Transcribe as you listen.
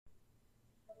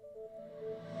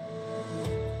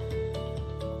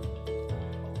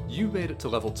You made it to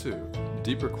level 2,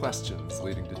 deeper questions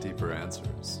leading to deeper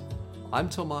answers. I'm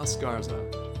Tomas Garza,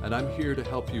 and I'm here to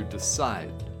help you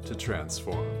decide to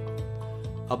transform.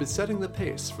 I'll be setting the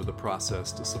pace for the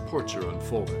process to support your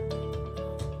unfolding.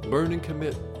 Learn and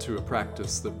commit to a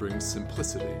practice that brings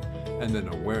simplicity and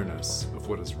an awareness of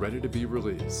what is ready to be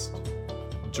released.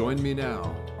 Join me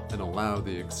now and allow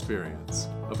the experience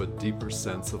of a deeper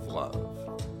sense of love.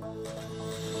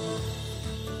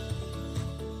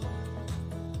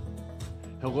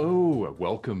 Hello,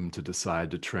 welcome to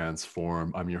Decide to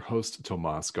Transform. I'm your host,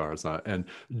 Tomas Garza, and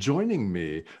joining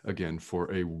me again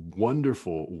for a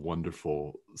wonderful,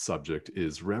 wonderful subject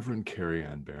is Reverend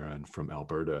Carrie-Ann Barron from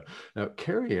Alberta. Now,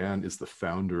 Carrie-Ann is the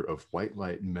founder of White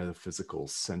Light Metaphysical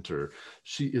Center.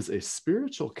 She is a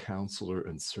spiritual counselor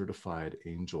and certified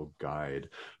angel guide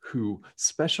who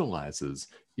specializes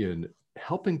in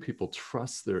helping people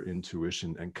trust their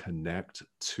intuition and connect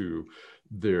to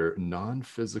their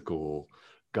non-physical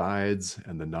guides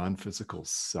and the non-physical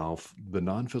self, the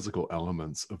non-physical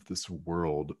elements of this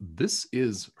world. This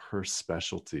is her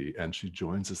specialty, and she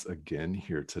joins us again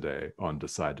here today on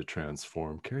Decide to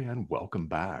Transform. Carrie-Ann, welcome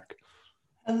back.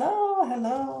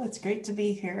 Hello. It's great to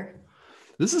be here.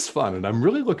 This is fun, and I'm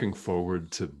really looking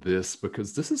forward to this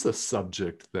because this is a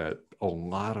subject that a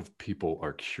lot of people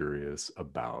are curious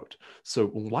about. So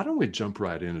why don't we jump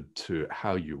right into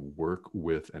how you work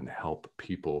with and help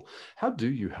people? How do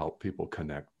you help people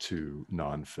connect to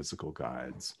non-physical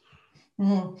guides?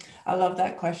 I love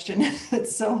that question.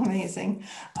 It's so amazing.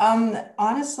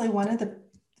 Honestly, one of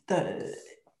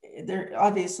there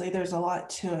obviously there's a lot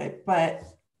to it, but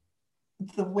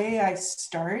the way I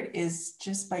start is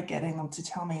just by getting them to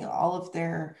tell me all of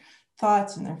their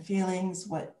thoughts and their feelings,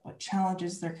 what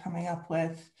challenges they're coming up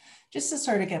with, just to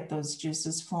sort of get those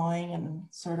juices flowing and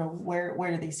sort of where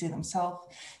do they see themselves.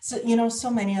 So, so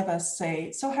many of us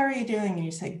say, so how are you doing? And you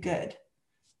say, good.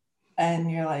 And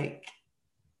you're like,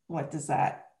 what does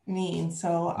that mean?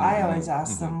 So I always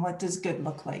ask them, what does good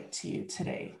look like to you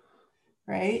today?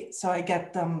 Right? So I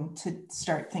get them to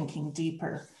start thinking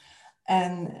deeper.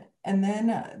 And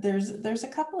then there's a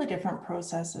couple of different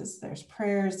processes. There's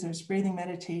prayers, there's breathing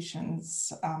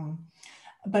meditations,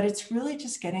 but it's really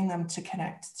just getting them to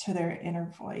connect to their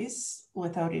inner voice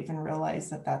without even realize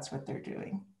that that's what they're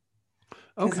doing.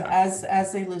 Because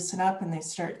as they loosen up and they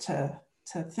start to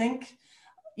think,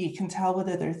 you can tell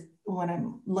whether when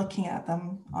I'm looking at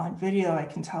them on video, I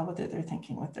can tell whether they're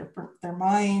thinking with their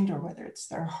mind or whether it's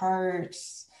their heart.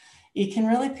 You can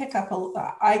really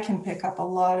I can pick up a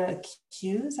lot of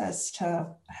cues as to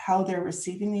how they're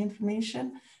receiving the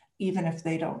information, even if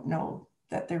they don't know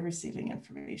that they're receiving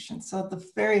information. So the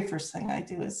very first thing I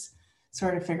do is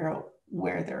sort of figure out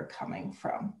where they're coming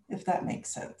from, if that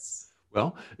makes sense.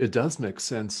 Well, it does make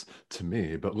sense to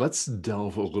me, but let's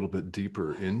delve a little bit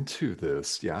deeper into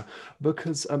this, yeah?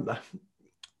 Because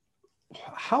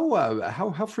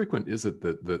how frequent is it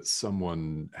that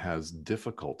someone has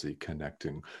difficulty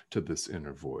connecting to this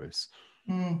inner voice?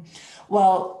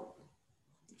 Well,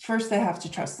 first they have to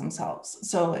trust themselves.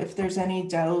 So if there's any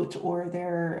doubt or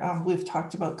we've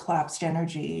talked about collapsed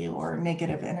energy or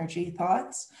negative energy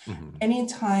thoughts,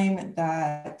 anytime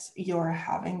that you're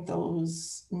having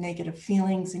those negative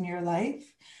feelings in your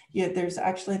life, there's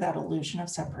actually that illusion of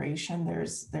separation.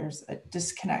 There's a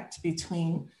disconnect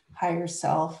between higher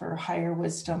self or higher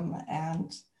wisdom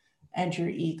and your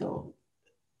ego.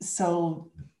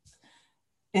 So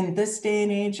in this day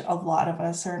and age, a lot of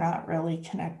us are not really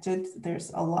connected. There's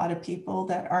a lot of people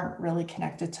that aren't really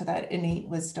connected to that innate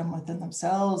wisdom within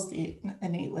themselves, the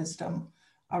innate wisdom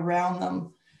around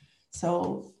them.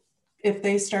 So if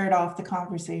they start off the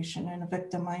conversation in a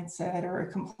victim mindset or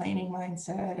a complaining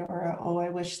mindset or, oh, I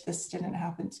wish this didn't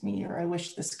happen to me, or I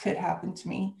wish this could happen to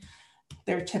me,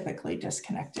 they're typically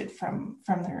disconnected from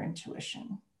their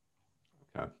intuition.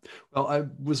 Okay. Well, I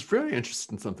was very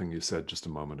interested in something you said just a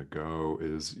moment ago,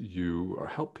 is you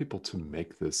help people to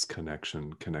make this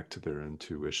connection, connect to their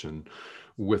intuition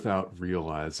without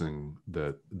realizing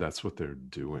that that's what they're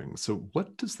doing. So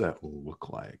what does that look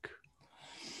like?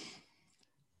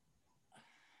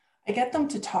 I get them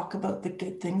to talk about the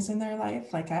good things in their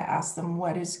life. Like I ask them,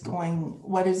 what is going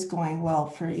well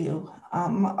for you?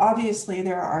 Obviously,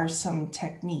 there are some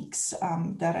techniques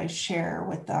that I share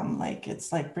with them. Like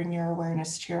it's like bring your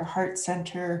awareness to your heart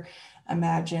center,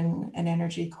 imagine an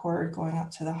energy cord going up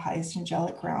to the highest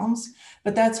angelic realms.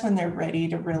 But that's when they're ready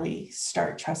to really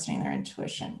start trusting their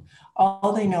intuition.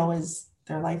 All they know is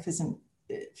their life isn't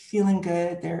feeling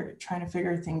good. They're trying to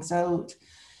figure things out.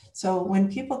 So when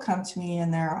people come to me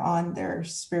and they're on their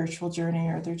spiritual journey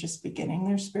or they're just beginning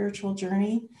their spiritual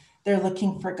journey, they're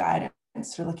looking for guidance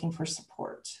They're looking for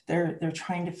support. They're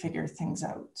trying to figure things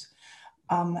out.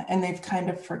 And they've kind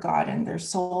of forgotten, their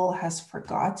soul has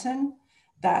forgotten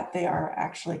that they are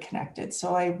actually connected.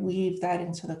 So I weave that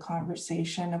into the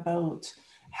conversation about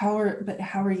how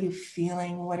are you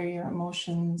feeling? What are your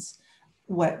emotions?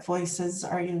 What voices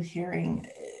are you hearing?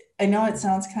 I know it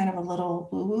sounds kind of a little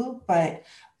woo-woo, but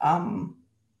I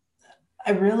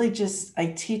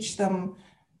teach them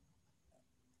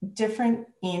different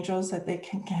angels that they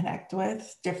can connect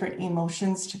with, different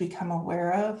emotions to become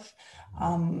aware of.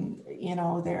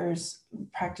 There's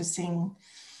practicing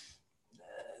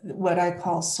what I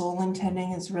call soul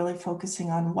intending, is really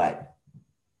focusing on what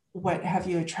have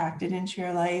you attracted into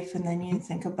your life, and then you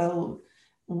think about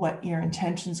what your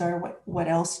intentions are, what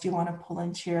else do you want to pull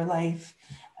into your life,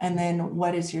 and then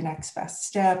what is your next best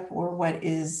step, or what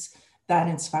is that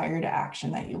inspired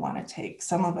action that you want to take.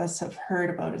 Some of us have heard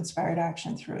about inspired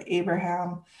action through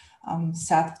Abraham.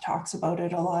 Seth talks about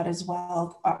it a lot as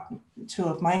well, two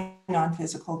of my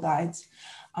non-physical guides.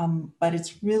 But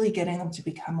it's really getting them to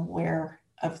become aware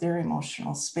of their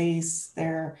emotional space.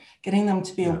 They're getting them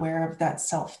to be aware of that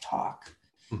self-talk.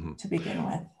 Mm-hmm. To begin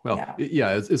with. Well,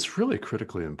 it's really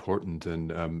critically important,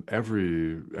 and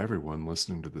everyone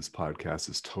listening to this podcast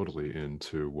is totally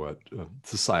into what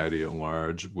society at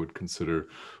large would consider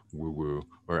woo-woo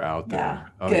or out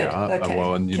there. Oh, good. Okay.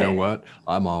 Well, and you know what?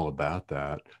 I'm all about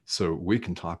that, so we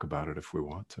can talk about it if we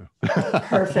want to.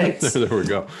 Perfect. there we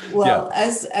go. Well,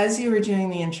 as you were doing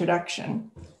the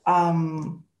introduction,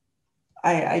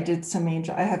 I did some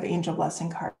angel. I have angel blessing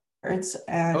cards.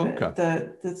 And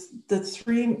the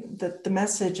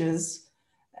messages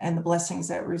and the blessings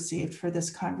that were received for this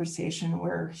conversation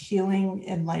were healing,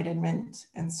 enlightenment,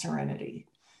 and serenity.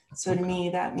 So to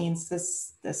me, that means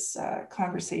this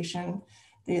conversation,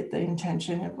 the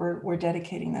intention, we're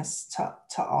dedicating this to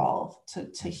all,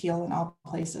 to heal in all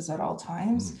places at all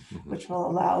times, which will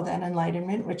allow then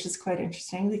enlightenment, which is quite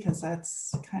interesting because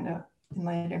that's kind of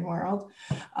enlightened world.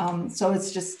 So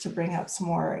it's just to bring up some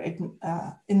more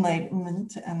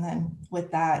enlightenment, and then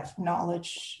with that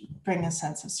knowledge, bring a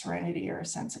sense of serenity or a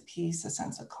sense of peace, a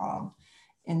sense of calm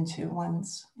into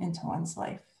one's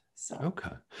life. So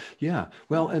okay, yeah.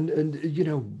 Well, and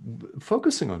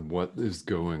focusing on what is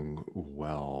going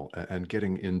well and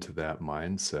getting into that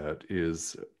mindset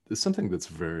is something that's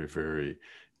very, very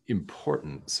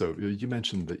important. So you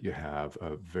mentioned that you have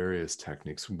various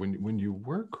techniques when you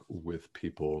work with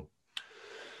people.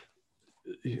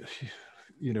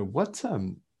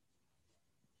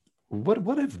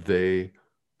 What have they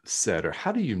said, or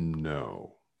how do you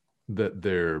know that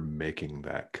they're making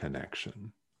that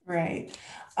connection? Right.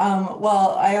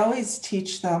 Well, I always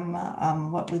teach them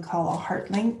what we call a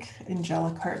heart link,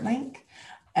 angelic heart link,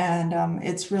 and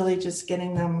it's really just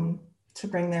getting them to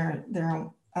bring their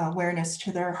awareness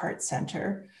to their heart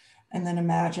center, and then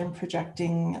imagine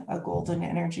projecting a golden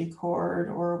energy cord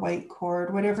or a white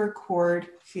cord, whatever cord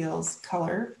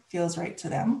color feels right to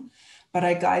them. But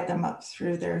I guide them up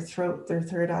through their throat, their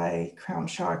third eye, crown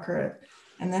chakra,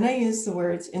 and then I use the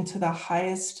words into the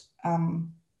highest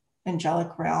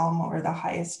angelic realm or the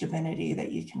highest divinity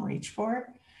that you can reach for.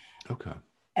 Okay.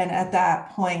 And at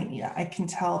that point, I can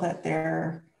tell that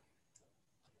they're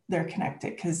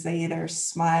connected, because they either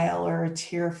smile or a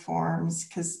tear forms,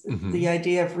 because the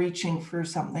idea of reaching for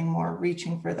something more,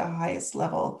 reaching for the highest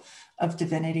level of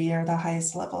divinity or the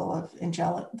highest level of the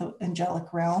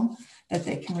angelic realm that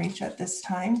they can reach at this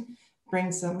time,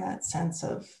 brings them that sense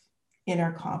of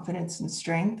inner confidence and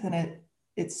strength. And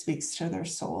it speaks to their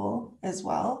soul as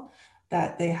well,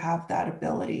 that they have that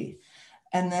ability.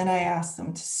 And then I ask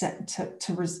them to send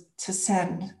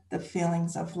the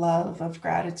feelings of love, of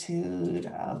gratitude,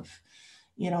 of,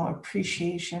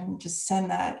 appreciation, just send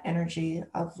that energy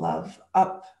of love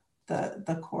up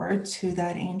the cord to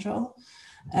that angel.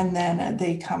 And then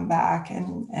they come back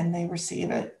and they receive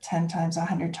it 10 times,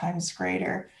 100 times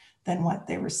greater than what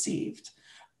they received.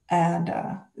 And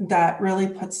that really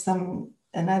puts them,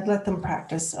 and I've let them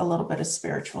practice a little bit of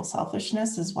spiritual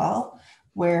selfishness as well,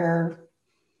 where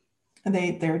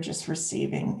they're just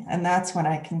receiving. And that's when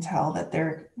I can tell that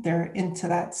they're into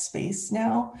that space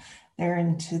now. They're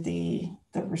into the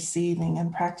receiving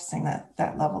and practicing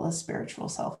that level of spiritual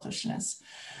selfishness.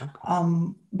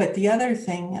 Okay. But the other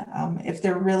thing, if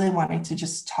they're really wanting to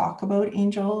just talk about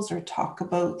angels or talk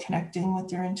about connecting with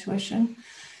their intuition,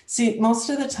 see,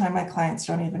 most of the time my clients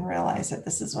don't even realize that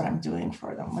this is what I'm doing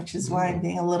for them, which is why I'm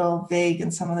being a little vague in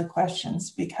some of the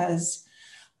questions, because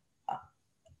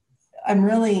I'm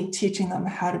really teaching them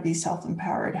how to be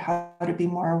self-empowered, how to be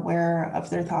more aware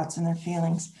of their thoughts and their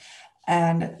feelings.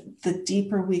 And the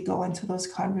deeper we go into those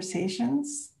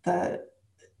conversations, the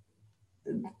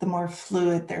the more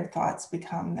fluid their thoughts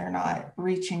become. They're not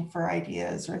reaching for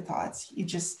ideas or thoughts.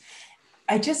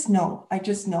 I just know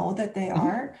that they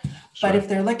are. Sure. But if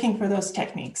they're looking for those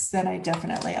techniques, then I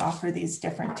definitely offer these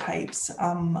different types.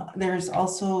 There's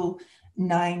also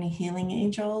 9 healing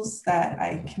angels that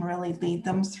I can really lead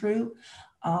them through.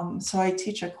 So I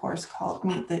teach a course called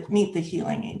Meet the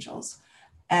Healing Angels.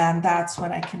 And that's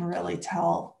when I can really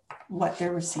tell what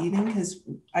they're receiving, because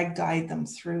I guide them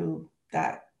through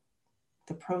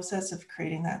the process of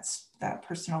creating that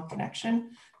personal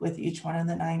connection with each one of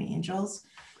the 9 angels.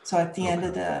 So at the end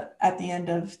of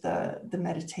the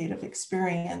meditative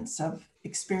experience of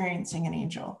experiencing an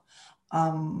angel,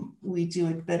 we do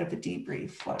a bit of a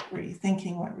debrief. What were you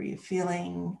thinking? What were you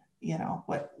feeling? You know,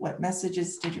 what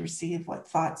messages did you receive? What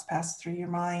thoughts passed through your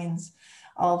minds?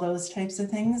 All those types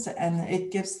of things. And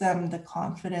it gives them the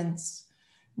confidence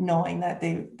knowing that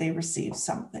they receive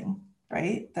something,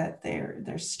 right? That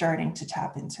they're starting to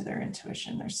tap into their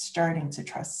intuition. They're starting to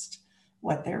trust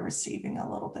what they're receiving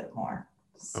a little bit more.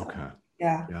 So, Okay.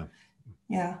 Yeah.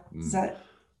 Is that?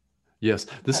 Yes,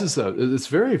 this is it's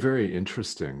very, very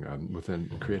interesting within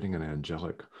creating an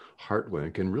angelic heart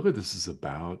link. And really, this is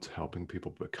about helping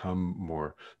people become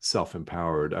more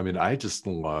self-empowered. I mean, I just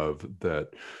love that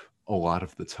a lot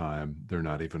of the time they're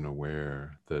not even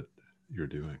aware that you're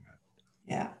doing it.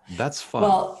 Yeah. That's fun.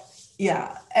 Well,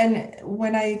 yeah. And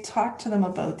when I talk to them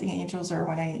about the angels, or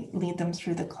when I lead them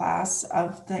through the class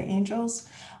of the angels,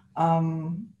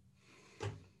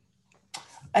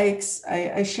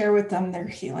 I share with them their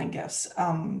healing gifts.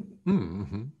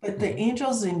 But the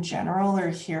angels in general are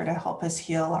here to help us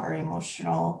heal our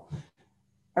emotional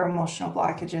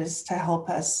blockages, to help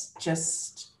us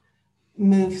just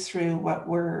move through what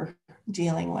we're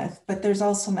dealing with. But there's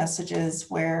also messages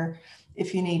where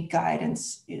if you need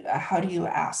guidance, how do you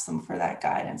ask them for that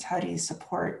guidance? How do you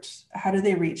support? How do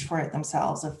they reach for it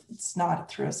themselves if it's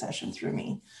not through a session through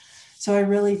me? So I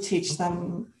really teach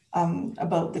them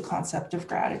about the concept of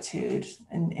gratitude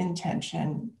and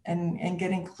intention, and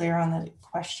getting clear on the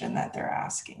question that they're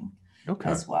asking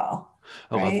as well.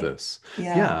 I love this.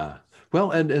 Yeah.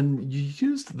 Well, and you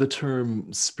used the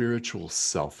term spiritual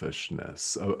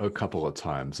selfishness a couple of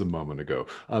times a moment ago.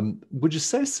 Would you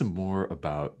say some more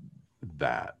about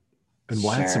that and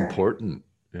why it's Sure. important?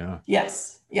 Yeah.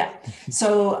 Yes. Yeah.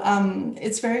 So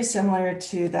it's very similar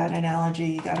to that analogy.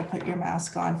 You got to put your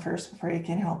mask on first before you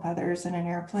can help others in an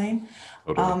airplane.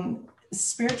 Totally.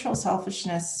 Spiritual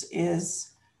selfishness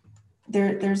is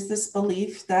there's this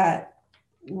belief that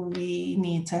we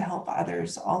need to help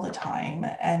others all the time,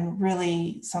 and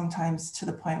really sometimes to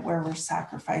the point where we're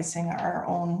sacrificing our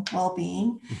own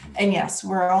well-being. And yes,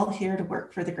 we're all here to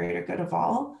work for the greater good of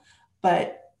all,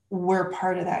 but we're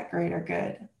part of that greater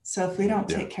good. So if we don't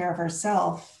take care of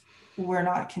ourselves, we're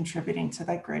not contributing to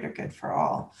that greater good for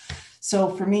all. So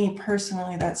for me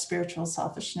personally, that spiritual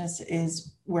selfishness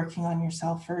is working on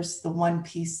yourself first, the one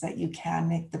piece that you can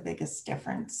make the biggest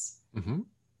difference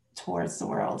towards the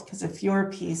world. Because if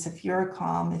you're peace, if you're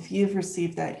calm, if you've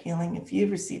received that healing, if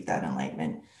you've received that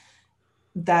enlightenment,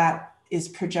 that is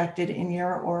projected in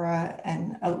your aura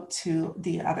and out to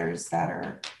the others that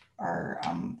are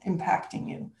impacting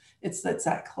you. It's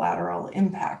that collateral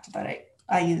impact that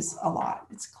I use a lot.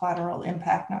 It's collateral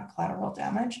impact, not collateral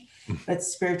damage. But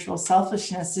spiritual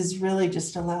selfishness is really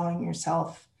just allowing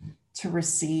yourself to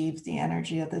receive the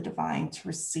energy of the divine, to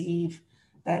receive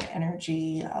that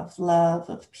energy of love,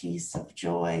 of peace, of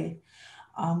joy.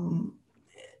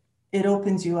 It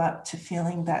opens you up to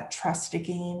feeling that trust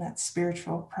again, that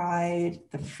spiritual pride,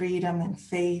 the freedom and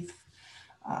faith.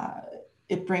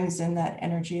 It brings in that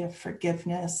energy of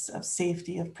forgiveness, of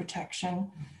safety, of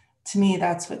protection. To me,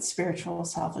 that's what spiritual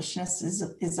selfishness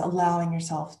is allowing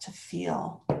yourself to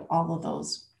feel all of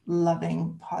those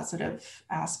loving, positive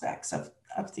aspects of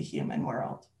the human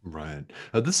world. Right.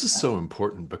 This is so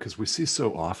important because we see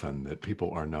so often that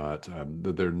people are not,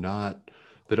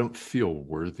 they don't feel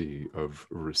worthy of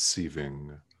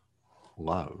receiving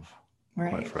love,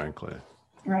 quite frankly.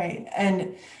 Right.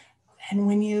 And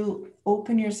when you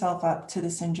open yourself up to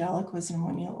this angelic wisdom,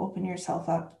 when you open yourself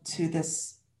up to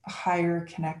this higher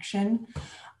connection,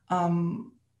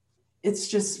 it's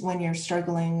just when you're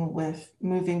struggling with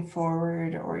moving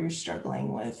forward, or you're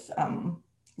struggling with,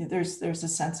 there's a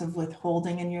sense of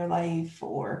withholding in your life,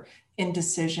 or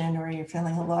indecision, or you're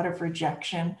feeling a lot of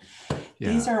rejection.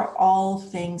 These are all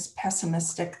things,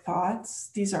 pessimistic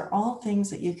thoughts. These are all things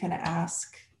that you can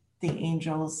ask the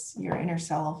angels, your inner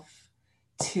self,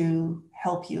 to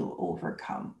help you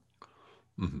overcome.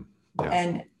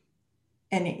 And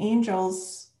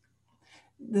angels,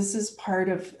 this is part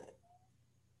of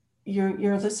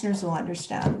your listeners will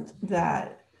understand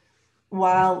that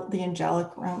while the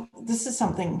angelic realm, this is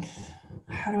something,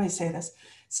 how do I say this?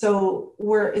 So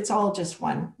it's all just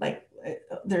one, like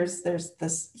there's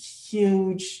this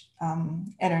huge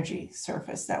energy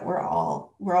surface that we're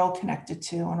all connected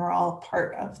to, and we're all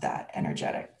part of that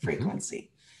energetic frequency.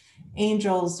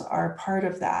 Angels are part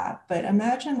of that, but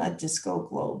imagine a disco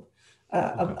globe,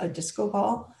 a disco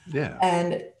ball. Yeah.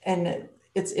 And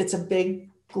it's a big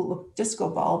disco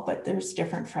ball, but there's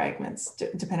different fragments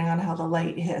depending on how the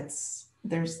light hits.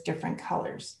 There's different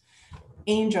colors.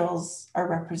 Angels are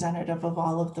representative of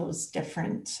all of those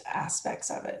different aspects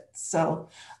of it. So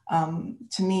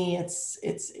to me, it's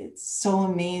so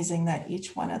amazing that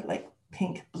each one had like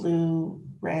pink, blue,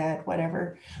 red,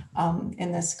 whatever,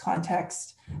 in this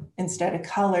context, instead of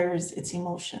colors, it's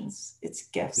emotions, it's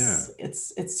gifts,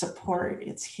 it's support,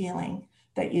 it's healing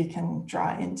that you can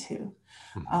draw into.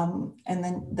 And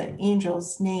then the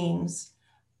angels' names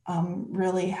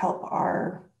really help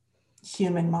our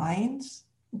human mind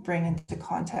bring into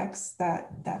context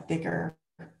that bigger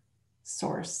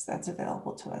source that's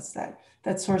available to us,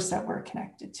 that source that we're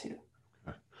connected to.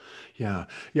 Yeah.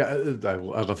 I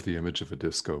love the image of a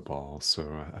disco ball.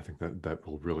 So I think that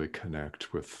will really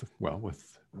connect with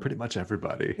pretty much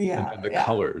everybody. And the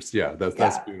colors. Yeah,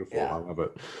 that's beautiful. I love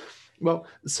it. Well,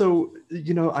 so,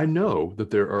 I know that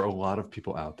there are a lot of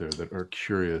people out there that are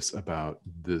curious about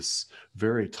this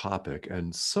very topic.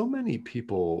 And so many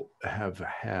people have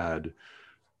had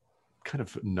kind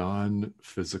of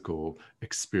non-physical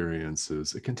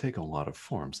experiences. It can take a lot of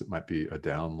forms. It might be a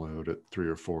download at 3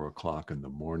 or 4 o'clock in the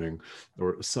morning,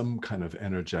 or some kind of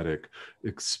energetic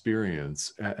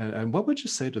experience. And what would you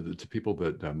say to people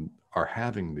that are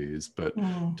having these, but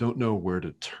don't know where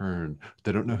to turn?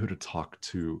 They don't know who to talk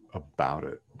to about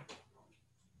it.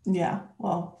 Yeah,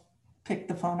 well, pick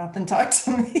the phone up and talk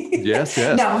to me. Yes.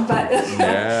 No, but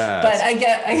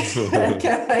I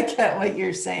get what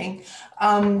you're saying.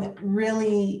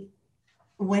 Really,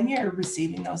 when you're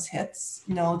receiving those hits,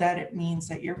 know that it means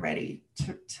that you're ready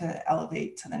to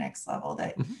elevate to the next level,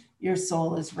 that your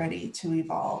soul is ready to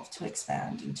evolve, to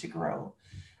expand, and to grow.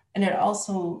 And it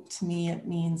also, to me, it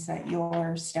means that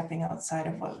you're stepping outside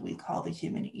of what we call the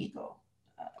human ego.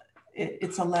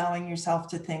 It's allowing yourself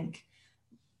to think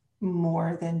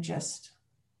more than just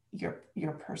your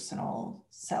personal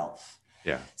self.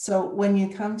 Yeah. So when you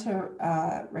come to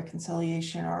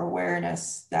reconciliation or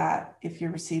awareness that if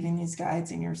you're receiving these guides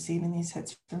and you're receiving these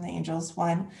hits from the angels,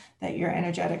 one, that your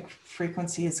energetic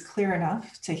frequency is clear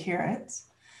enough to hear it.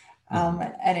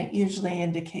 And it usually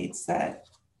indicates that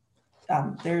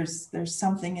there's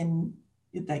something in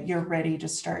that you're ready to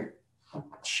start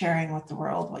sharing with the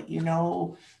world what you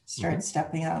know, start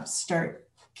stepping up, start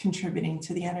contributing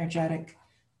to the energetic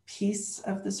piece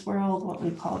of this world, what we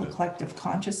call the collective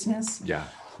consciousness. But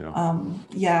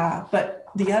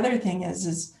the other thing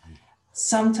is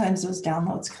sometimes those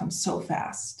downloads come so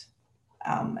fast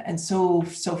and so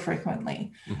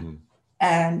frequently.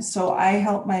 And so I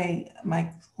help my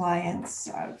clients,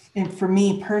 and for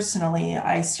me personally,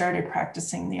 I started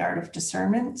practicing the art of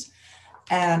discernment,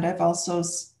 and I've also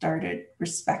started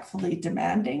respectfully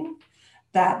demanding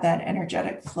that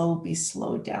energetic flow be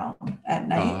slowed down at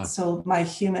night, so my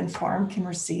human form can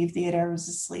receive the 8 hours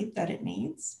of sleep that it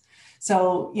needs.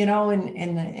 So,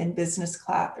 in business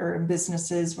class or in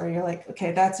businesses where you're like,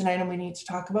 okay, that's an item we need to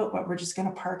talk about, but we're just going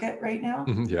to park it right now.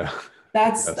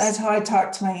 That's how I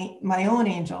talk to my own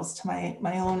angels, to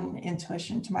my own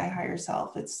intuition, to my higher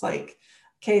self. It's like,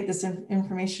 okay, this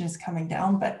information is coming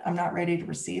down, but I'm not ready to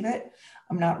receive it.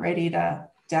 I'm not ready to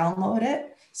download it.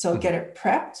 So get it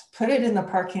prepped, put it in the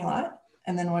parking lot.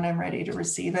 And then when I'm ready to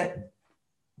receive it,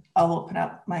 I'll open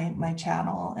up my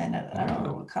channel and it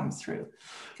will come through.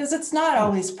 Because it's not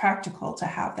always practical to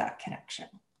have that connection,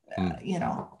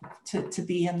 to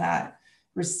be in that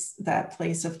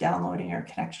place of downloading or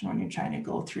connection when you're trying to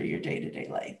go through your day-to-day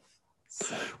life.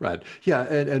 So. Right. Yeah.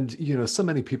 And so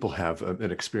many people have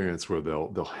an experience where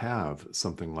they'll have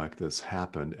something like this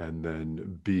happen and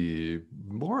then be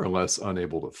more or less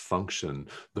unable to function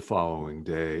the following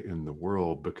day in the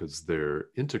world because they're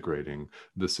integrating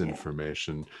this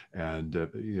information. And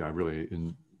I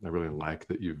really like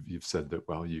that you've said that,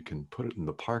 well, you can put it in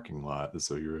the parking lot.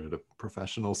 So you're at a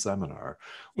professional seminar.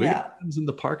 Things in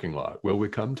the parking lot. Will we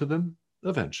come to them?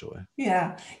 Eventually.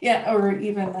 Yeah. Or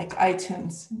even like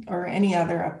iTunes or any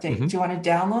other update. Do you want to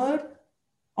download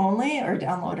only or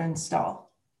download and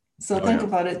install? So think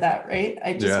about it right?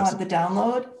 I just want the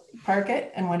download, park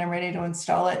it, and when I'm ready to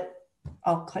install it,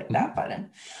 I'll click that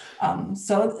button.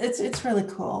 So it's really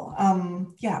cool.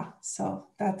 So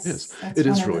that's it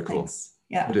is really cool. Things.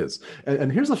 Yeah, it is.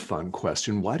 And here's a fun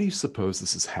question. Why do you suppose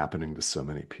this is happening to so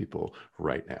many people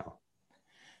right now?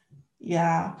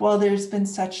 Yeah, well, there's been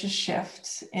such a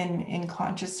shift in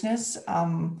consciousness.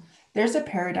 There's a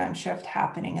paradigm shift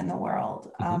happening in the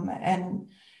world, and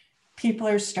people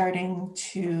are starting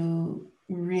to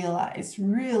realize,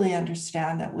 really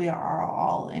understand that we are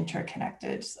all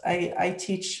interconnected. I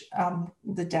teach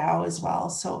the Tao as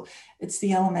well, so it's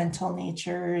the elemental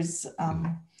natures.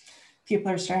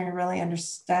 People are starting to really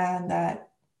understand that.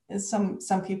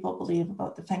 Some people believe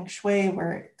about the feng shui,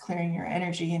 where clearing your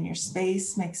energy in your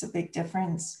space makes a big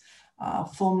difference.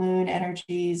 Full moon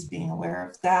energies, being aware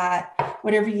of that.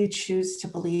 Whatever you choose to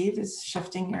believe is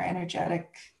shifting your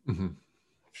energetic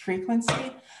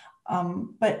frequency.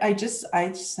 But I just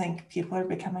think people are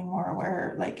becoming more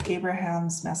aware. Like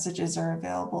Abraham's messages are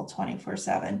available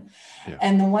 24/7. Yeah.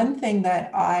 And the one thing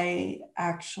that I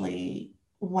actually,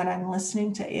 when I'm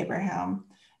listening to Abraham,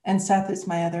 and Seth is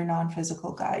my other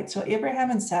non-physical guide. So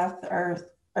Abraham and Seth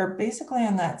are basically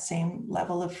on that same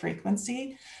level of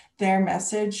frequency. Their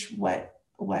message, what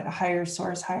higher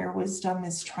source, higher wisdom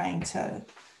is trying to,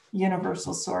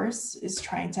 universal source is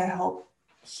trying to help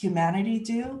humanity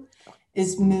do,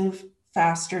 is move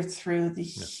faster through the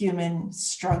human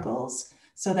struggles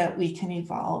so that we can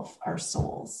evolve our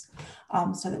souls,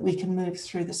 so that we can move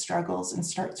through the struggles and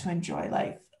start to enjoy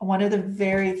life. One of the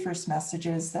very first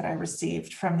messages that I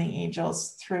received from the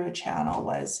angels through a channel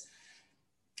was,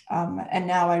 and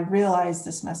now I realize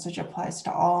this message applies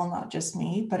to all, not just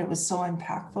me, but it was so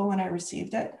impactful when I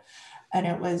received it. And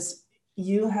it was,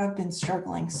 you have been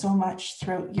struggling so much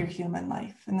throughout your human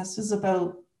life. And this was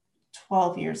about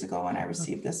 12 years ago when I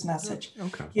received this message.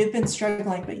 Okay. You've been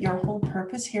struggling, but your whole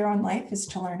purpose here on life is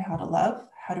to learn how to love,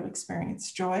 how to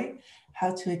experience joy,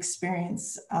 how to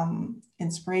experience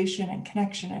inspiration and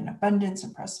connection and abundance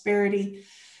and prosperity.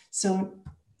 So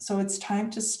it's time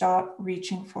to stop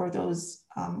reaching for those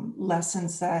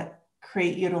lessons that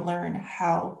create you to learn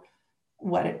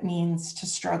what it means to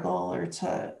struggle, or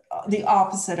to the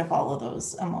opposite of all of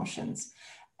those emotions.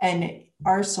 And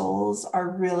our souls are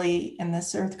really, in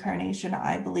this earth carnation,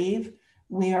 I believe,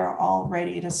 we are all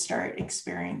ready to start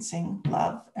experiencing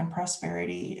love and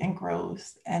prosperity and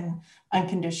growth and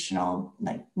unconditional,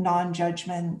 like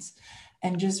non-judgment,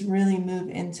 and just really move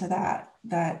into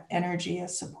that energy of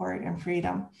support and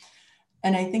freedom.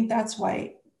 And I think that's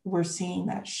why we're seeing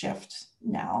that shift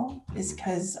now, is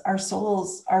because our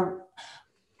souls,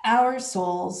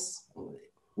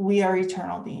 we are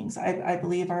eternal beings. I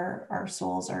believe our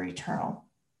souls are eternal.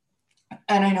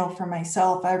 And I know for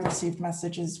myself, I've received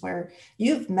messages where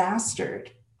you've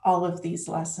mastered all of these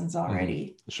lessons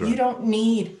already. Sure. You don't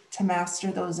need to master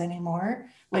those anymore.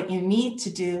 What you need to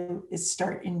do is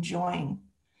start enjoying.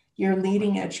 You're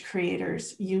leading edge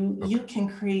creators. You can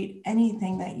create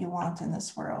anything that you want in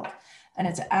this world. And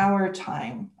it's our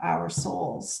time, our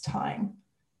soul's time.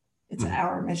 It's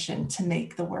our mission to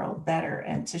make the world better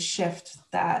and to shift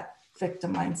that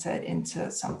victim mindset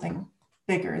into something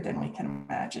bigger than we can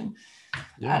imagine.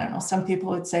 Yeah. I don't know, some people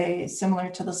would say similar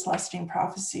to the Celestine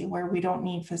prophecy, where we don't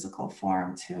need physical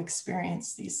form to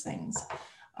experience these things.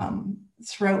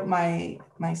 Throughout my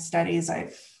studies,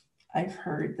 I've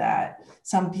heard that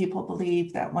some people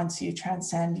believe that once you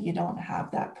transcend, you don't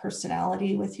have that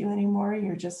personality with you anymore.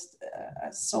 You're just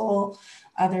a soul.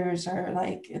 Others are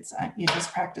like, you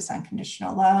just practice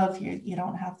unconditional love. You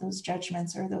don't have those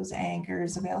judgments or those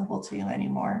angers available to you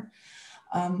anymore.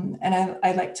 And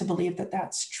I like to believe that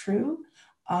that's true.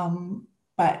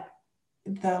 But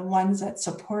the ones that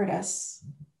support us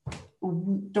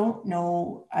don't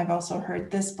know. I've also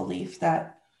heard this belief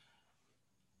that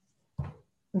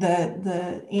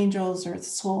the angels or the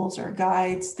souls or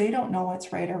guides, they don't know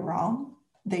what's right or wrong.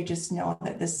 They just know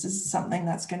that this is something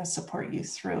that's going to support you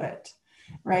through it.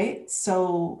 Right.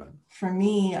 So for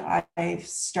me, I've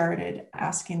started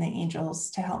asking the angels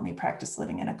to help me practice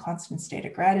living in a constant state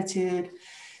of gratitude,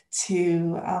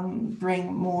 to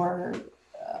bring more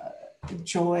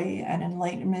joy and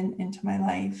enlightenment into my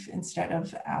life, instead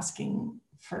of asking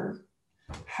for,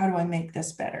 how do I make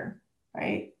this better?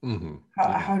 Right. Mm-hmm.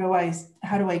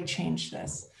 How do I change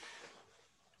this?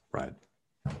 Right.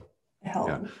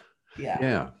 Help.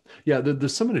 Yeah.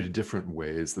 There's so many different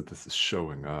ways that this is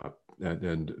showing up.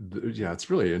 And it's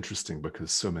really interesting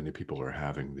because so many people are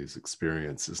having these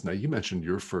experiences. Now, you mentioned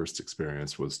your first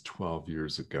experience was 12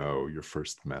 years ago, your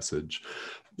first message.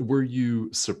 Were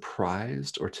you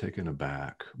surprised or taken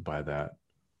aback by that?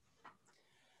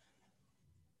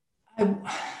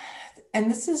 And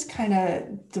this is kind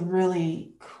of the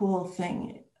really cool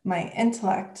thing. My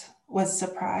intellect was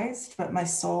surprised, but my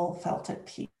soul felt at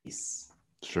peace.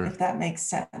 Sure. if that makes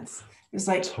sense. It was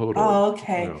like, Totally. oh,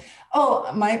 okay. Yeah.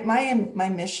 Oh, my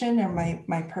mission or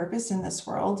my purpose in this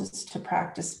world is to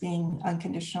practice being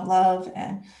unconditional love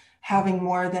and having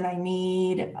more than I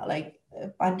need, like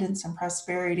abundance and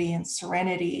prosperity and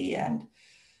serenity. And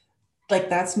like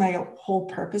that's my whole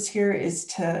purpose here, is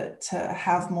to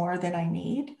have more than I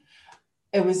need.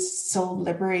 It was so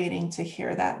liberating to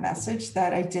hear that message,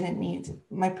 that I didn't need,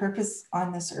 my purpose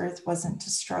on this earth wasn't to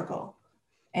struggle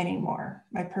anymore.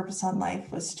 My purpose on life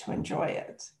was to enjoy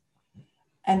it.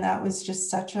 And that was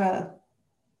just such a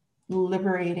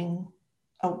liberating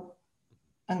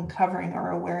uncovering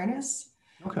or awareness.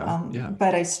 Okay. Yeah.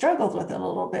 But I struggled with it a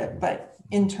little bit, but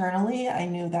internally I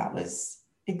knew that was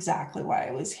exactly why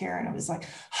I was here. And it was like,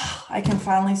 oh, I can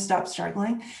finally stop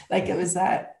struggling. Like it was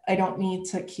that I don't need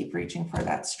to keep reaching for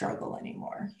that struggle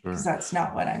anymore, because Sure. that's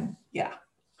not what yeah.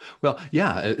 Well,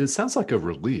 yeah, it sounds like a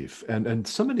relief. And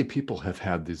so many people have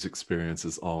had these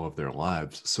experiences all of their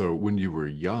lives. So when you were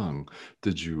young,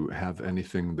 did you have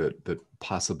anything that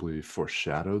possibly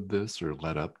foreshadowed this or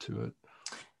led up to it?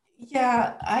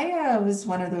 Yeah, I was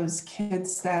one of those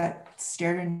kids that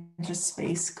stared into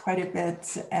space quite a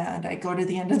bit. And I go to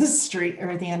the end of the street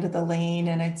or the end of the lane,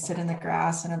 and I'd sit in the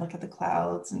grass and I look at the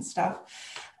clouds and stuff.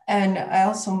 And I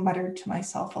also muttered to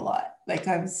myself a lot. Like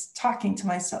I was talking to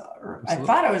myself, or I Absolutely.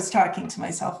 thought I was talking to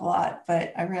myself a lot,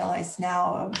 but I realized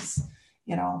now I was,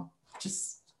 you know,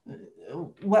 just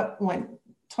what when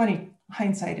 20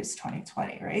 hindsight is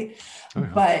 2020, right? Oh,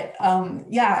 yeah. But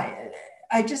yeah,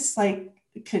 I just like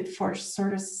could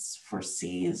sort of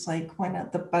foresee is like when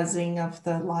the buzzing of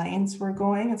the lines were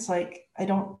going. It's like I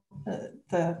don't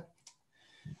the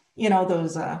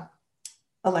those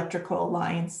electrical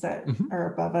lines that Hmm.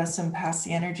 are above us and pass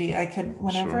the energy. I could,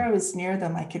 whenever Sure. I was near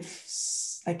them, I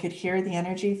could hear the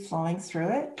energy flowing through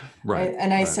it. Right.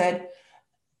 And Right.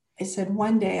 I said,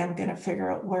 one day I'm going to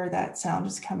figure out where that sound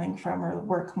is coming from, or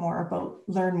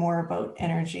learn more about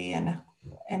energy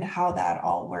and how that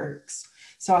all works.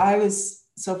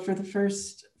 So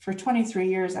for 23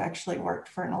 years, I actually worked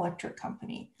for an electric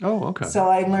company. Oh, okay. So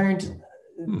I learned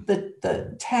Hmm.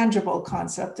 the tangible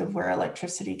concept of where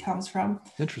electricity comes from.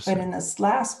 But Interesting. in this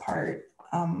last part,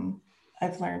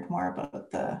 I've learned more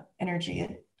about the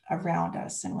energy around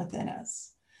us and within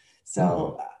us. Hmm.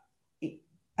 So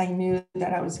I knew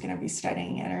that I was going to be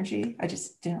studying energy. I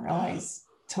just didn't realize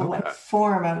to what Okay.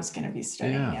 form I was going to be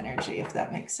studying Yeah. energy, if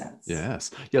that makes sense.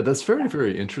 Yes. Yeah, that's very, Yeah.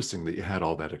 very interesting that you had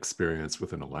all that experience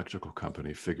with an electrical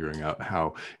company, figuring out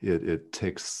how it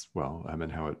takes, well, I mean,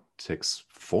 how it takes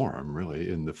form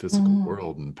really in the physical Mm-hmm.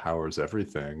 world and powers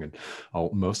everything. And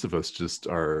most of us just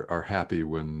are happy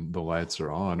when the lights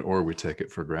are on, or we take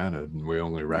it for granted and we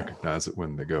only Yeah. recognize it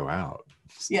when they go out.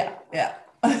 Yeah. Yeah.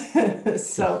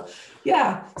 So,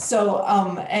 yeah. So,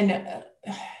 and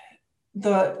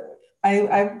the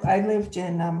I lived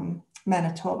in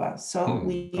Manitoba, so Hmm.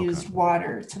 we Okay. used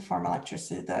water to form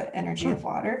electricity, the energy Sure. of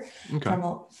water Okay.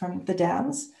 from the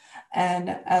dams. And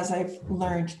as I've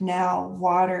learned now,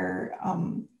 water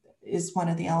is one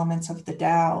of the elements of the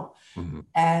Tao. Hmm.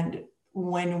 And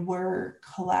when we're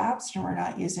collapsed and we're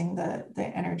not using the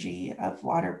energy of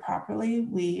water properly,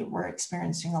 we were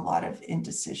experiencing a lot of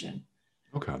indecision.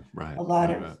 Okay. Right. A lot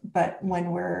Right. of, Right. but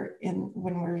when we're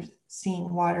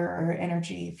seeing water or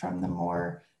energy from the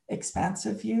more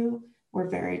expansive view, we're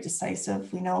very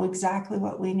decisive. We know exactly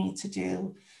what we need to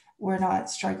do. We're not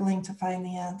struggling to find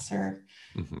the answer.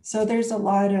 Hmm. So there's a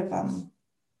lot of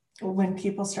when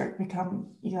people start to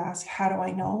become, you ask, how do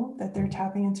I know that they're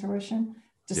tapping intuition?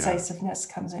 Yeah. Decisiveness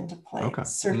comes into play, Okay. Mm.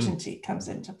 certainty comes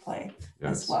into play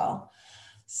as Yes. well.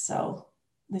 So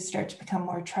they start to become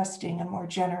more trusting and more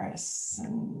generous,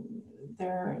 and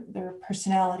their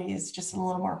personality is just a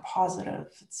little more positive.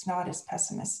 It's not as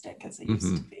pessimistic as it used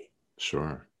Hmm. to be.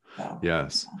 Sure. So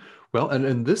Yes. Well,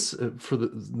 and this for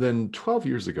then 12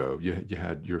 years ago, you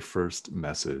had your first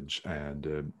message,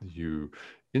 and you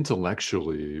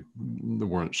intellectually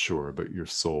weren't sure, but your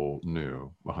soul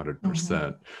knew mhm.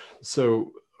 100%.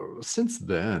 So since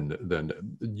then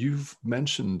you've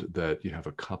mentioned that you have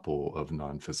a couple of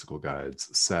non-physical guides,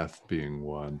 Seth being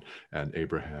one and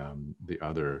Abraham the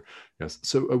other. Yes.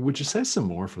 So would you say some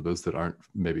more for those that aren't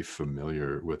maybe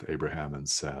familiar with Abraham and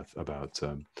Seth about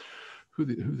who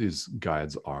these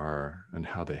guides are and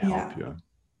how they help Yeah, you?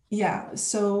 yeah.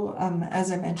 So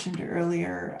as I mentioned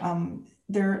earlier,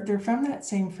 they're from that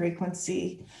same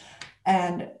frequency,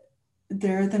 and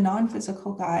they're the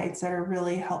non-physical guides that are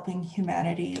really helping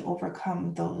humanity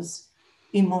overcome those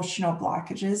emotional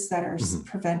blockages that are Hmm.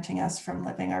 preventing us from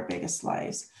living our biggest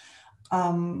lives.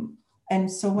 And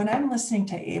so when I'm listening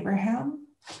to Abraham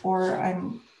or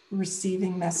I'm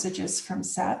receiving messages from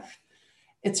Seth,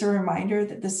 it's a reminder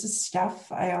that this is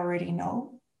stuff I already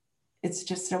know. It's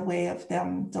just a way of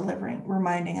them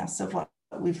reminding us of what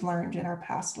we've learned in our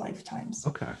past lifetimes.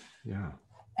 Okay. Yeah.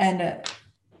 And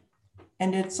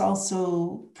it's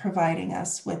also providing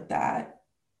us with that,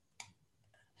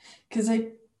 because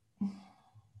I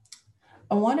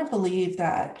want to believe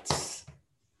that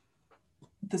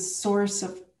the source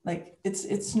of, like,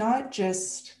 it's not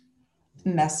just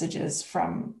messages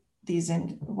from these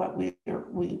in what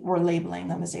we're labeling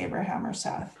them as Abraham or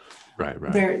Seth. Right.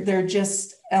 They're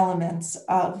just elements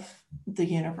of the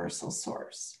universal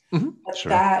source. But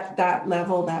Sure. that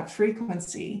level, that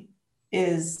frequency,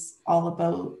 is all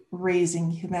about raising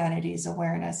humanity's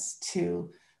awareness to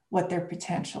what their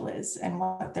potential is and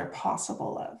what they're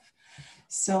possible of.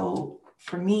 So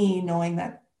for me, knowing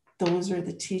that those are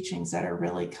the teachings that are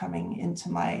really coming into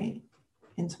my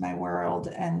world,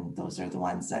 and those are the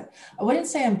ones that I wouldn't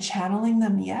say I'm channeling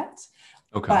them yet,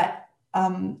 but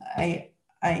one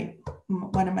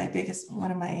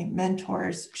of my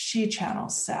mentors, she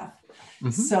channels Seth.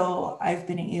 So I've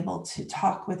been able to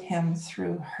talk with him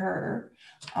through her.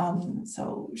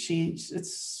 So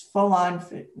it's full on,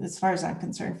 as far as I'm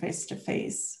concerned, face to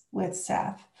face with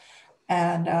Seth.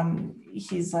 And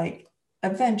he's like,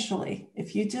 eventually,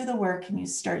 if you do the work and you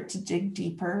start to dig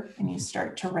deeper and you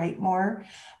start to write more,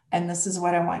 and this is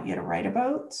what I want you to write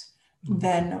about,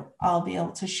 then I'll be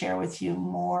able to share with you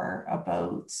more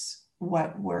about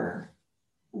what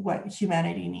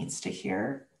humanity needs to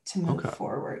hear to move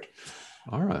forward.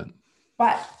 All right.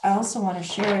 But I also want to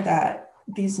share that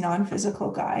these non-physical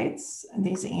guides and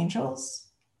these angels,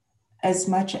 as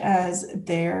much as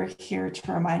they're here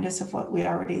to remind us of what we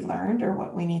already learned or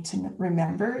what we need to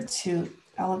remember to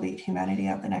elevate humanity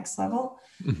at the next level,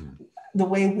 the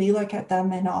way we look at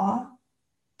them in awe,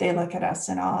 they look at us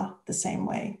in awe the same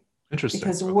way. Interesting.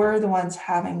 Because we're the ones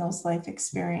having those life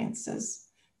experiences.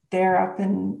 They're up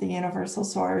in the universal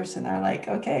source and they're like,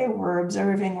 okay, we're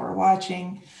observing, we're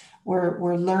watching,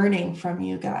 we're learning from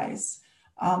you guys.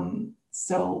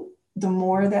 So the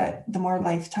more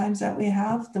lifetimes that we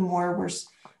have, the more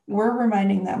we're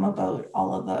reminding them about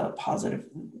all of the positive,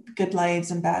 good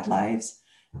lives and bad lives,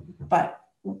 but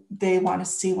they want to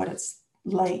see what it's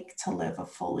like to live a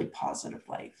fully positive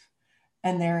life.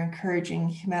 And they're encouraging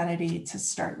humanity to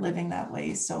start living that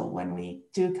way. So when we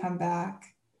do come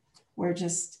back, we're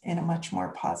just in a much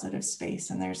more positive space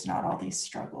and there's not all these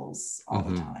struggles all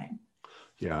the time.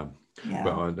 Yeah.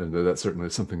 Well, and that's certainly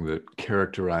something that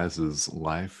characterizes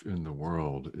life in the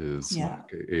world is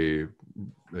like a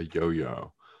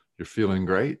yo-yo. You're feeling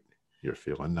great, you're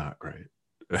feeling not great.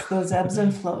 Those ebbs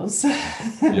and flows.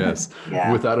 Yes,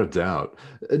 without a doubt.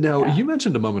 Now, you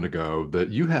mentioned a moment ago that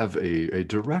you have a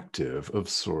directive of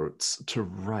sorts to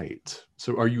write.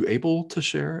 So are you able to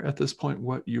share at this point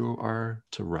what you are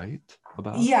to write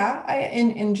about? Yeah,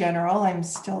 in general, I'm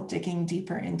still digging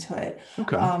deeper into it.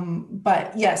 Okay.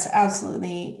 But yes,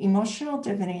 absolutely. Emotional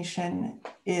divination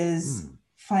is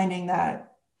finding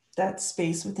that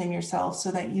space within yourself so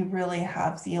that you really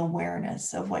have the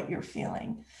awareness of what you're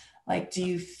feeling. Like, do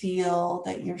you feel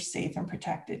that you're safe and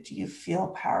protected? Do you feel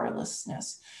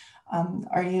powerlessness?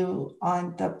 Are you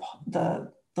on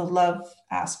the love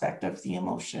aspect of the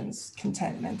emotions,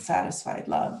 contentment, satisfied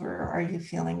love, or are you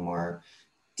feeling more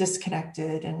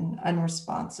disconnected and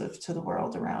unresponsive to the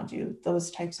world around you?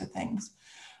 Those types of things.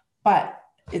 But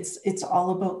it's all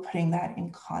about putting that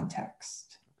in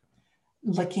context,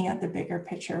 looking at the bigger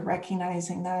picture,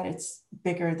 recognizing that it's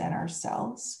bigger than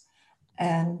ourselves.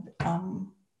 And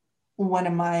one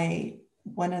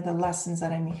of the lessons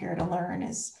that I'm here to learn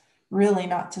is really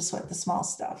not to sweat the small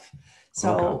stuff.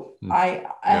 So I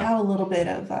have a little bit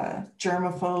of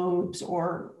germaphobes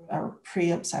or a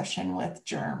pre-obsession with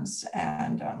germs.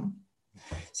 And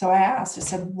so I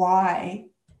said, why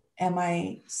am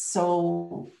I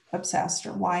so obsessed,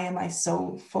 or why am I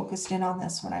so focused in on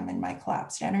this when I'm in my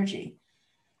collapsed energy?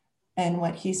 And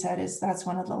what he said is, that's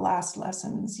one of the last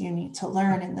lessons you need to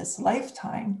learn in this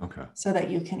lifetime, so that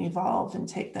you can evolve and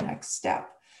take the next step.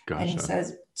 Gotcha. And he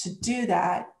says, to do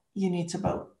that, you need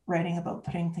to writing about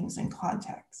putting things in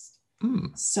context.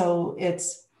 So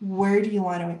it's, where do you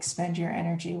want to expend your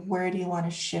energy? Where do you want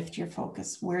to shift your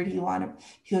focus? Where do you want to,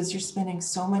 because you're spending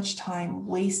so much time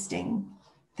wasting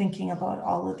thinking about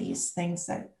all of these things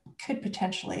that could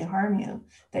potentially harm you,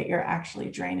 that you're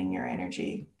actually draining your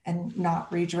energy and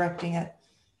not redirecting it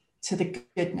to the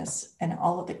goodness and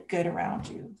all of the good around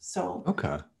you. So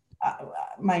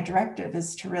my directive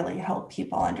is to really help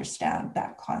people understand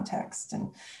that context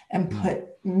and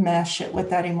mesh it with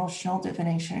that emotional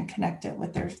divination and connect it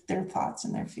with their thoughts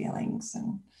and their feelings.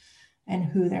 and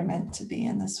who they're meant to be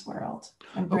in this world,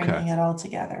 and Okay. bringing it all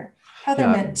together, how they're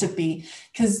Yeah. meant to be.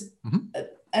 Because,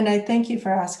 and I thank you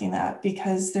for asking that,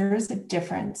 because there is a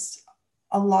difference.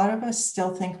 A lot of us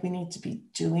still think we need to be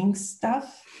doing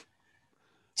stuff,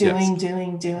 doing.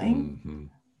 Mm-hmm.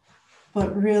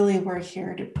 But really, we're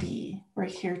here to be. We're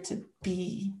here to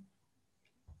be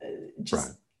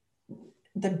just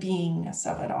the beingness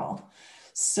of it all.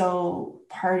 So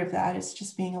part of that is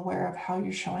just being aware of how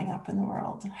you're showing up in the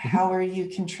world. How are you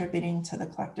contributing to the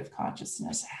collective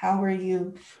consciousness? How are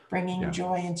you bringing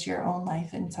joy into your own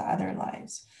life, into other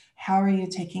lives? How are you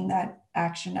taking that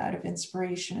action out of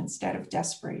inspiration instead of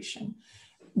desperation?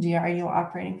 Are you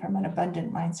operating from an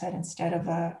abundant mindset instead of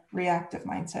a reactive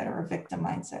mindset or a victim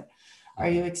mindset? Are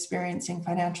you experiencing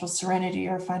financial serenity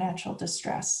or financial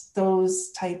distress?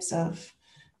 Those types of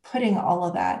putting all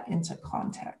of that into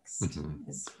context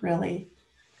is really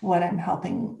what I'm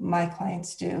helping my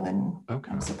clients do. And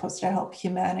I'm supposed to help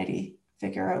humanity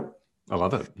figure out. I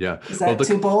love it. Yeah. Is that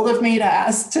too bold of me to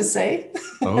ask to say?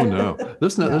 Oh no,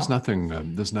 there's nothing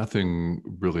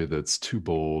really that's too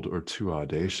bold or too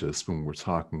audacious when we're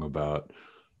talking about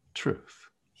truth.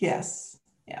 Yes.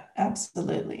 Yeah,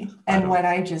 absolutely. And what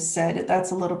I just said,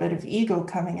 that's a little bit of ego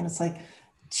coming in. It's like,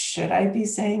 should I be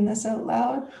saying this out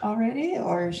loud already,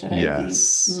 or should I be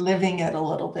living it a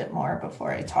little bit more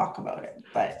before I talk about it?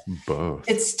 But both.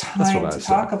 It's time to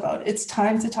talk about it. It's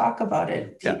time to talk about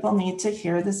it. People need to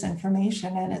hear this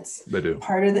information, and it's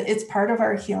part of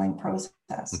our healing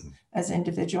process as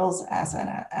individuals,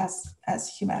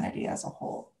 as humanity as a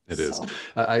whole. It is.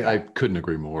 I couldn't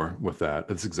agree more with that.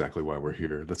 That's exactly why we're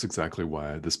here. That's exactly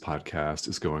why this podcast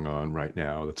is going on right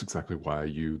now. That's exactly why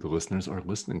you, the listeners, are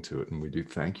listening to it. And we do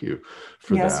thank you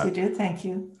for that. Yes, we do. Thank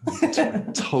you.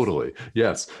 Totally.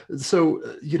 Yes. So,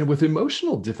 with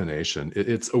emotional divination,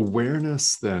 it's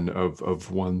awareness then of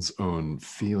one's own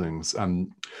feelings.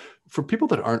 For people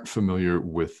that aren't familiar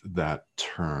with that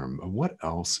term, what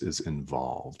else is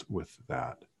involved with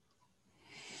that?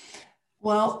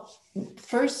 Well,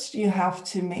 first you have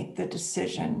to make the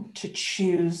decision to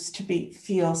choose to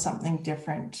feel something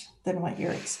different than what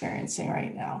you're experiencing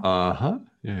right now.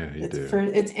 Yeah, you do.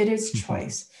 It is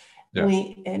choice.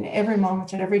 We, in every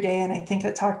moment and every day, and I think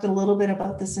I talked a little bit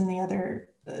about this in the other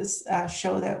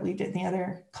show that we did, the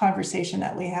other conversation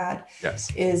that we had,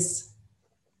 is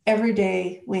every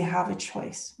day we have a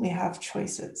choice. We have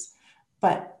choices.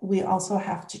 But we also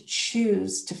have to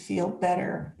choose to feel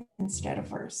better instead of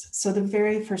worse. So the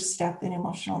very first step in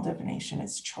emotional divination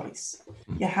is choice.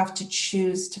 You have to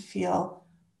choose to feel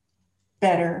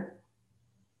better.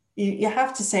 You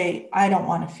have to say, I don't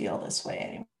want to feel this way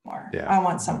anymore. I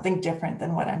want something different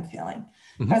than what I'm feeling.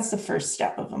 That's the first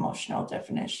step of emotional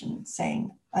divination,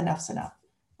 saying enough's enough.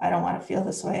 I don't want to feel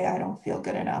this way. I don't feel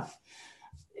good enough.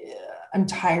 I'm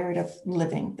tired of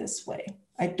living this way.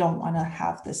 I don't want to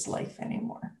have this life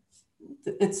anymore.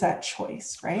 It's that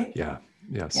choice, right? Yeah.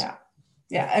 Yes.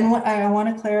 Yeah. And what I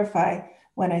want to clarify,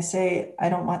 when I say I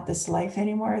don't want this life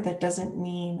anymore, that doesn't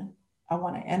mean I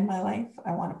want to end my life.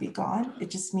 I want to be gone.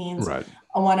 It just means I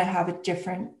want to have a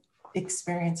different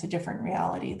experience, a different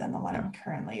reality than the one I'm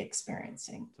currently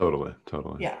experiencing. Totally.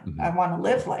 Yeah. I want to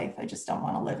live life. I just don't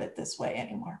want to live it this way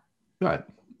anymore. Right.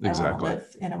 Exactly. I want to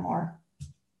live in a more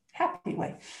happy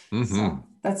way. So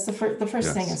that's the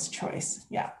first thing is choice.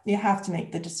 Yeah, you have to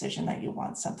make the decision that you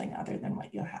want something other than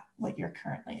what you're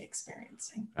currently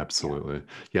experiencing. Absolutely.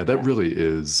 Yeah, that really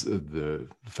is the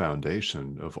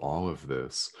foundation of all of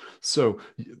this. So,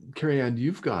 Carrie Ann,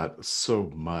 you've got so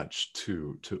much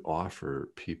to offer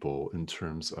people in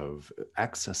terms of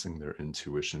accessing their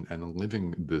intuition and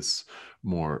living this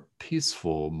more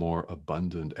peaceful, more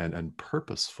abundant, and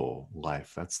purposeful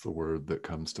life. That's the word that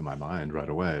comes to my mind right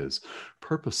away, is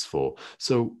purposeful.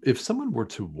 So if someone were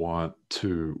to want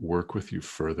to work with you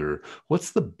further,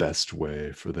 what's the best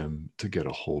way for them to get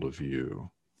a hold of you?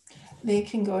 They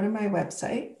can go to my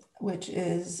website, which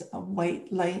is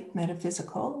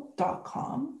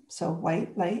whitelightmetaphysical.com. So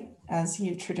white light, as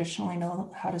you traditionally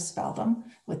know how to spell them,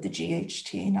 with the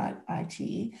GHT, not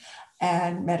ITE,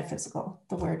 and metaphysical,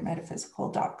 the word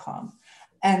metaphysical.com.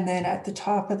 And then at the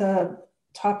top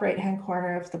right-hand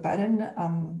corner of the button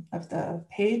of the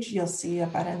page, you'll see a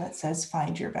button that says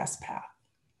find your best path,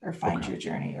 or find your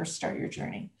journey, or start your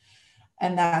journey.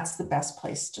 And that's the best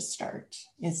place to start,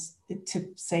 is to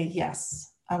say,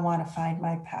 yes, I want to find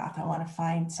my path. I want to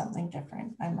find something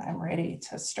different. I'm ready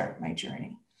to start my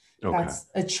journey. That's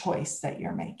a choice that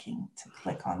you're making, to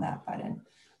click on that button.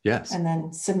 Yes. And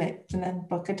then submit, and then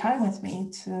book a time with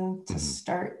me to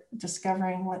start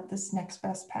discovering what this next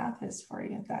best path is for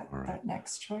you, that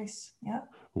next choice. Yeah.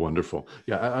 Wonderful.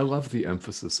 Yeah, I love the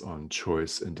emphasis on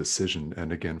choice and decision.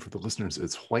 And again, for the listeners,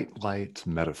 it's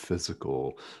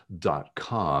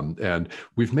whitelightmetaphysical.com. And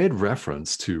we've made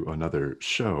reference to another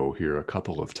show here a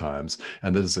couple of times.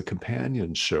 And this is a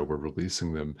companion show. We're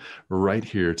releasing them right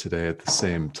here today at the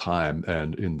same time.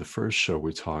 And in the first show,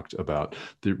 we talked about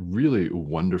the really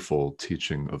wonderful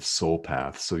teaching of soul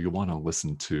path. So you'll want to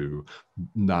listen to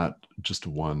not just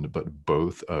one, but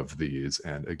both of these.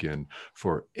 And again,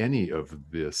 for any of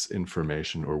this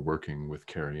information or working with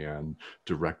Carrie Ann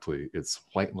directly, it's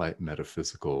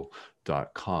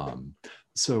whitelightmetaphysical.com.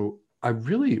 So I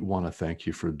really want to thank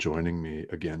you for joining me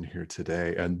again here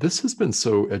today. And this has been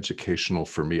so educational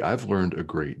for me. I've learned a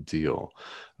great deal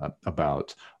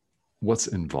about what's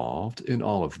involved in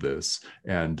all of this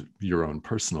and your own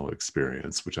personal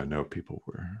experience, which I know people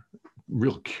were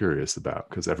real curious about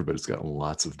because everybody's got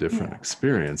lots of different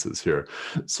experiences here.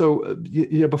 So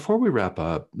yeah, before we wrap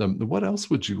up, what else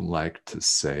would you like to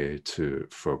say to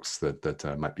folks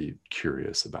that might be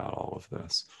curious about all of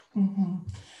this? Mm-hmm.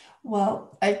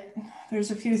 Well,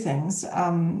 there's a few things.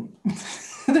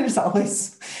 There's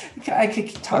always, I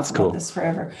could talk about this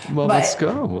forever. Well, but, let's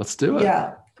go. Let's do it.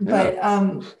 Yeah. But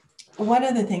one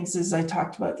of the things is I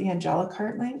talked about the angelic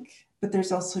heart link, but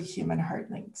there's also human heart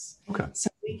links. Okay. So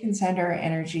we can send our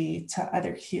energy to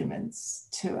other humans,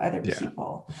 to other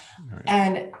people. Right.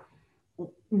 And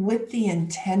with the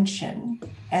intention,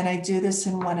 and I do this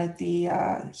in one of the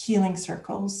healing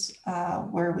circles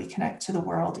where we connect to the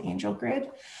world angel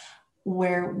grid,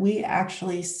 where we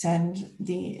actually send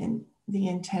the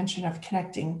intention of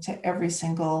connecting to every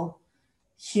single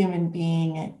human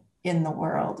being in the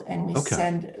world, and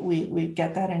we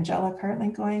get that angelic heart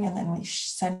link going, and then we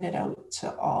send it out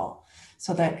to all,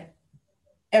 so that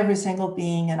every single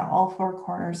being in all four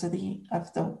corners of the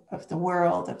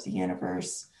world, of the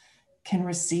universe, can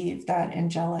receive that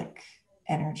angelic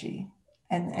energy,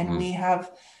 and mm-hmm.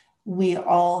 we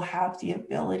all have the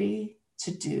ability to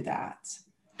do that.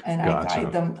 And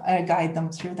gotcha. I guide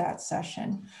them through that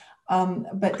session.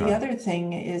 But the other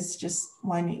thing is just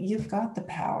when you've got the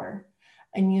power,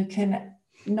 and you can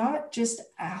not just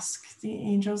ask the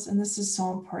angels, and this is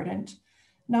so important,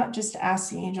 not just ask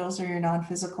the angels or your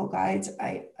non-physical guides.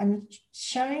 I'm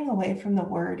shying away from the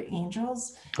word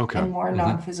angels and more mm-hmm.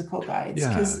 non-physical guides,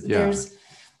 because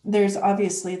there's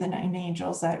obviously the 9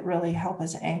 angels that really help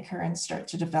us anchor and start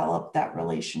to develop that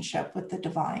relationship with the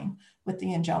divine, with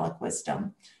the angelic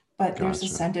wisdom. But there's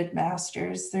ascended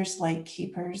masters, there's light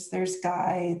keepers, there's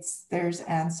guides, there's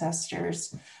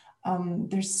ancestors.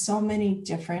 There's so many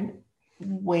different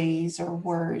ways or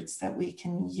words that we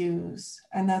can use.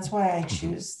 And that's why I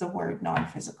choose the word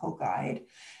non-physical guide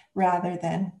rather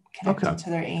than connecting to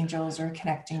their angels or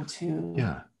connecting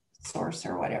to source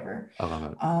or whatever. I love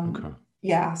it.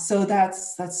 Yeah, so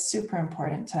that's super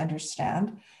important to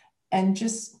understand. And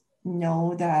just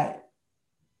know that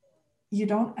you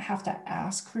don't have to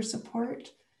ask for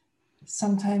support.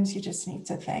 Sometimes you just need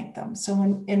to thank them. So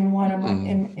in one of my,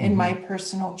 in my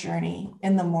personal journey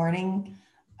in the morning,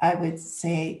 I would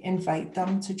say invite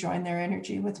them to join their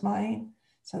energy with mine,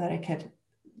 so that I could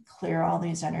clear all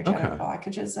these energetic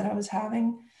blockages that I was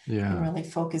having, and really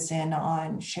focus in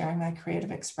on sharing my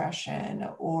creative expression,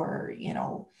 or,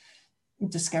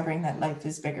 discovering that life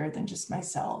is bigger than just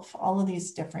myself. All of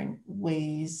these different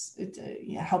ways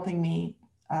helping me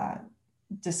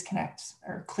disconnect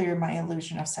or clear my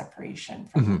illusion of separation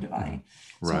from the divine.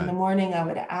 So in the morning, I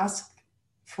would ask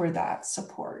for that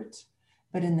support,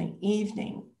 but in the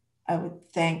evening, I would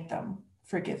thank them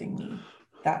for giving me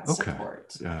that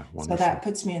support. Yeah, so that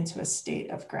puts me into a state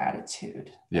of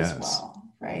gratitude as well,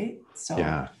 right?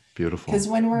 So beautiful. Because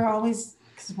when we're always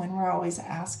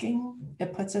asking,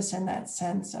 it puts us in that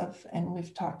sense of, and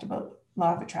we've talked about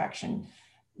law of attraction,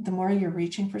 the more you're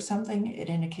reaching for something, it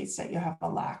indicates that you have a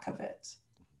lack of it,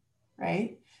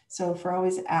 right? So if we're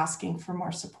always asking for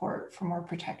more support, for more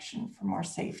protection, for more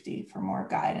safety, for more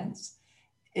guidance,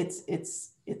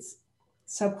 it's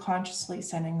subconsciously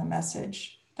sending the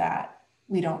message that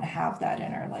we don't have that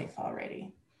in our life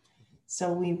already.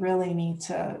 So we really need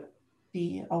to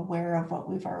be aware of what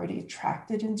we've already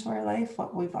attracted into our life,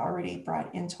 what we've already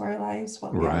brought into our lives,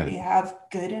 what we already have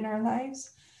good in our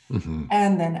lives,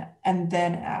 and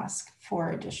then ask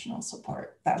for additional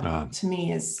support. That to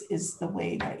me is the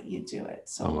way that you do it.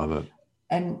 So I love it.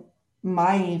 And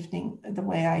my evening, the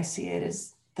way I see it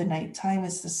is the nighttime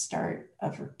is the start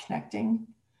of connecting.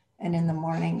 And in the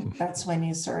morning, that's when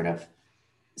you sort of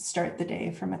start the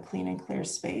day from a clean and clear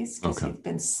space, because you've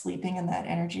been sleeping in that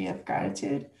energy of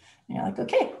gratitude. And you're like,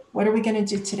 okay, what are we going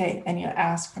to do today? And you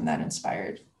ask from that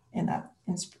inspired, in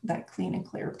that clean and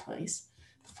clear place.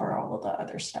 before all of the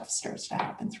other stuff starts to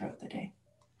happen throughout the day.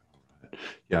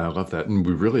 Yeah, I love that. And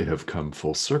we really have come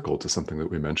full circle to something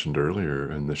that we mentioned earlier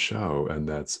in the show, and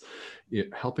that's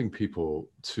helping people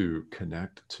to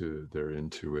connect to their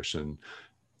intuition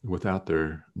without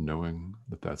their knowing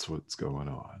that that's what's going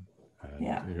on.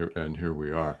 Yeah. And here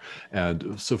we are.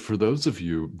 And so for those of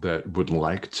you that would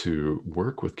like to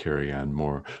work with Carrie Ann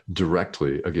more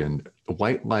directly, again,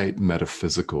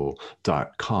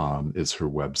 whitelightmetaphysical.com is her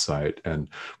website. And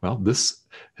well, this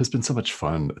has been so much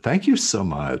fun. Thank you so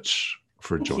much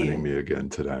for Thank joining you. me again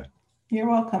today. You're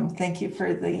welcome. Thank you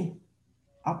for the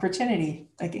opportunity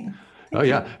again. Oh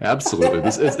yeah, absolutely.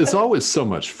 It's always so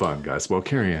much fun, guys. Well,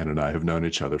 Carrie Ann and I have known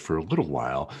each other for a little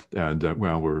while, and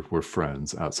well, we're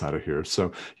friends outside of here.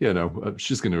 So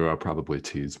she's going to probably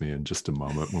tease me in just a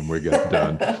moment when we get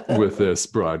done with this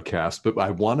broadcast. But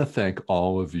I want to thank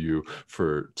all of you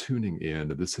for tuning in.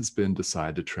 This has been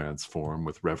Decide to Transform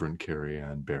with Reverend Carrie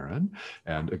Ann Barron,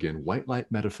 and again,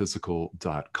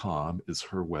 whitelightmetaphysical.com is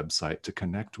her website to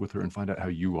connect with her and find out how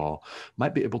you all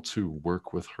might be able to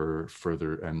work with her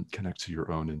further and connect to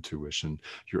your own intuition,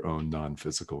 your own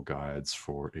non-physical guides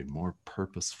for a more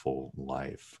purposeful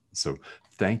life. So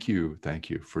thank you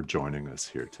for joining us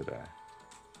here today.